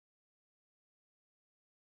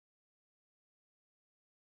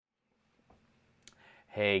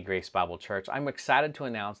Hey, Grace Bible Church. I'm excited to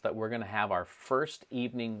announce that we're going to have our first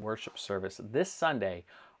evening worship service this Sunday,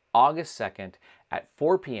 August 2nd at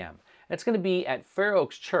 4 p.m. It's going to be at Fair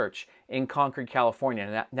Oaks Church in Concord,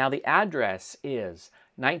 California. Now the address is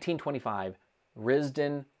 1925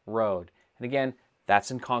 Risdon Road. And again,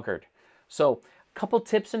 that's in Concord. So a couple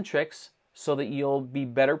tips and tricks so that you'll be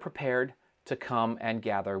better prepared to come and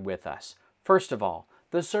gather with us. First of all,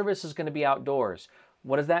 the service is going to be outdoors.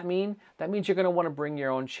 What does that mean? That means you're going to want to bring your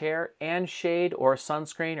own chair and shade or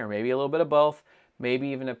sunscreen, or maybe a little bit of both, maybe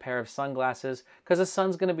even a pair of sunglasses, because the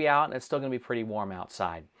sun's going to be out and it's still going to be pretty warm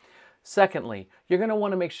outside. Secondly, you're going to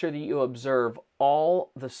want to make sure that you observe all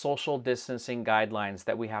the social distancing guidelines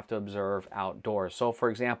that we have to observe outdoors. So for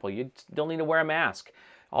example, you still need to wear a mask.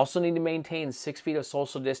 Also need to maintain 6 feet of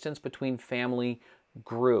social distance between family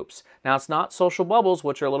groups. Now it's not social bubbles,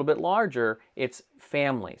 which are a little bit larger, it's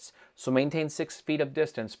families. So maintain 6 feet of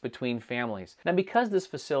distance between families. Now because this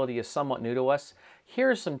facility is somewhat new to us, here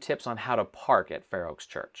are some tips on how to park at Fair Oaks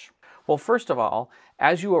Church. Well, first of all,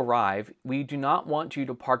 as you arrive, we do not want you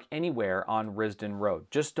to park anywhere on Risdon Road.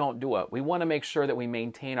 Just don't do it. We want to make sure that we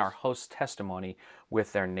maintain our host's testimony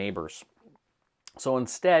with their neighbors. So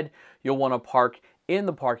instead, you'll want to park in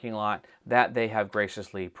the parking lot that they have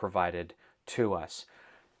graciously provided to us.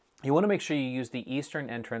 You want to make sure you use the eastern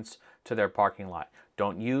entrance to their parking lot.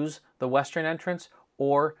 Don't use the western entrance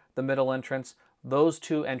or the middle entrance. Those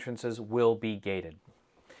two entrances will be gated.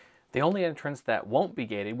 The only entrance that won't be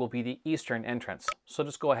gated will be the eastern entrance. So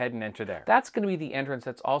just go ahead and enter there. That's going to be the entrance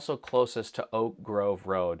that's also closest to Oak Grove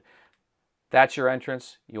Road. That's your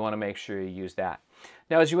entrance. You want to make sure you use that.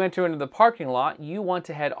 Now, as you enter into the parking lot, you want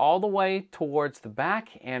to head all the way towards the back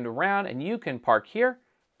and around, and you can park here,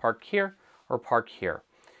 or park here.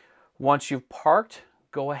 Once you've parked,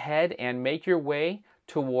 go ahead and make your way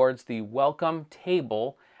towards the welcome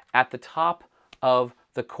table at the top of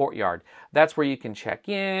the courtyard. That's where you can check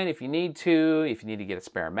in if you need to get a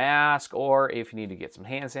spare mask, or if you need to get some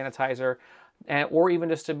hand sanitizer, or even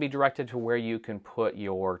just to be directed to where you can put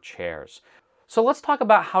your chairs. So let's talk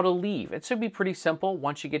about how to leave. It should be pretty simple.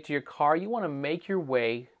 Once you get to your car, you want to make your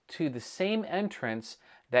way to the same entrance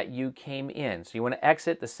that you came in. So you want to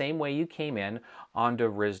exit the same way you came in onto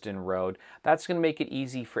Risdon Road. That's going to make it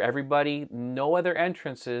easy for everybody. No other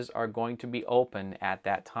entrances are going to be open at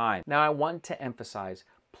that time. Now I want to emphasize,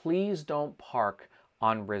 please don't park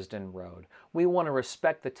on Risdon Road. We want to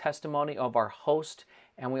respect the testimony of our host,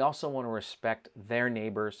 and we also want to respect their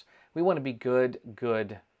neighbors. We want to be good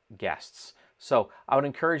guests. So I would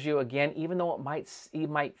encourage you again, even though it might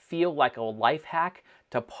feel like a life hack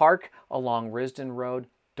to park along Risdon Road,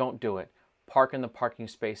 don't do it. Park in the parking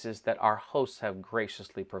spaces that our hosts have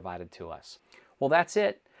graciously provided to us. Well, that's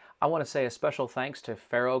it. I want to say a special thanks to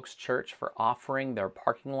Fair Oaks Church for offering their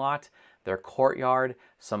parking lot, their courtyard,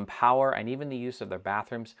 some power, and even the use of their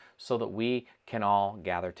bathrooms so that we can all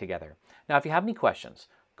gather together. Now, if you have any questions,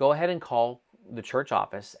 go ahead and call the church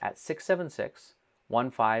office at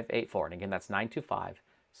 676-1584. And again, that's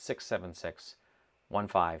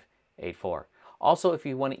 925-676-1584. Also, if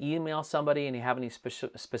you want to email somebody and you have any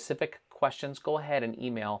specific questions, go ahead and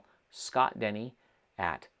email Scott Denny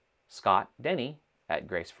at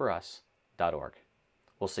graceforus.org.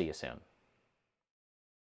 We'll see you soon.